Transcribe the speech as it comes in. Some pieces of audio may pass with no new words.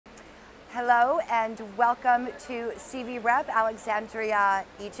Hello and welcome to CVREP, Alexandria,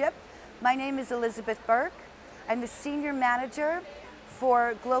 Egypt. My name is Elizabeth Burke. I'm the Senior Manager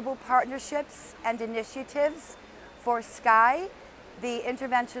for Global Partnerships and Initiatives for SCI, the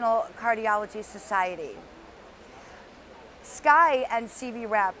Interventional Cardiology Society. SCI and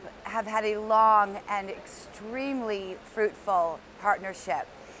CVREP have had a long and extremely fruitful partnership.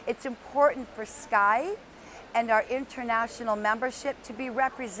 It's important for SCI and our international membership to be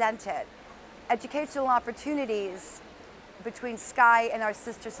represented. Educational opportunities between SCI and our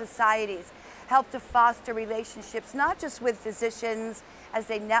sister societies help to foster relationships, not just with physicians as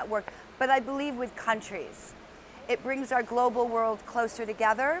they network, but I believe with countries. It brings our global world closer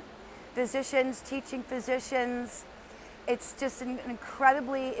together. Physicians, teaching physicians. It's just an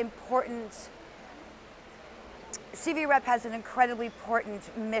incredibly important, CVREP has an incredibly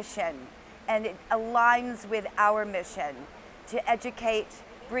important mission, and it aligns with our mission to educate,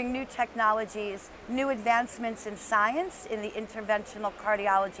 bring new technologies, new advancements in science in the interventional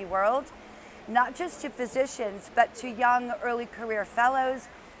cardiology world, not just to physicians, but to young early career fellows,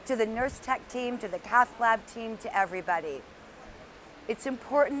 to the nurse tech team, to the cath lab team, to everybody. It's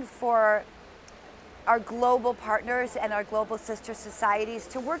important for our global partners and our global sister societies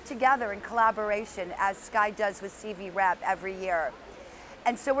to work together in collaboration as SCI does with CVREP every year.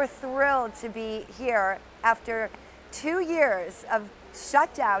 And so we're thrilled to be here after 2 years of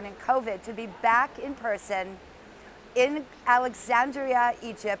shutdown and COVID to be back in person in Alexandria,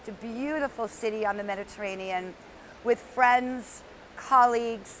 Egypt, a beautiful city on the Mediterranean, with friends,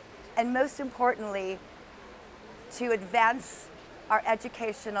 colleagues, and most importantly, to advance our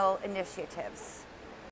educational initiatives.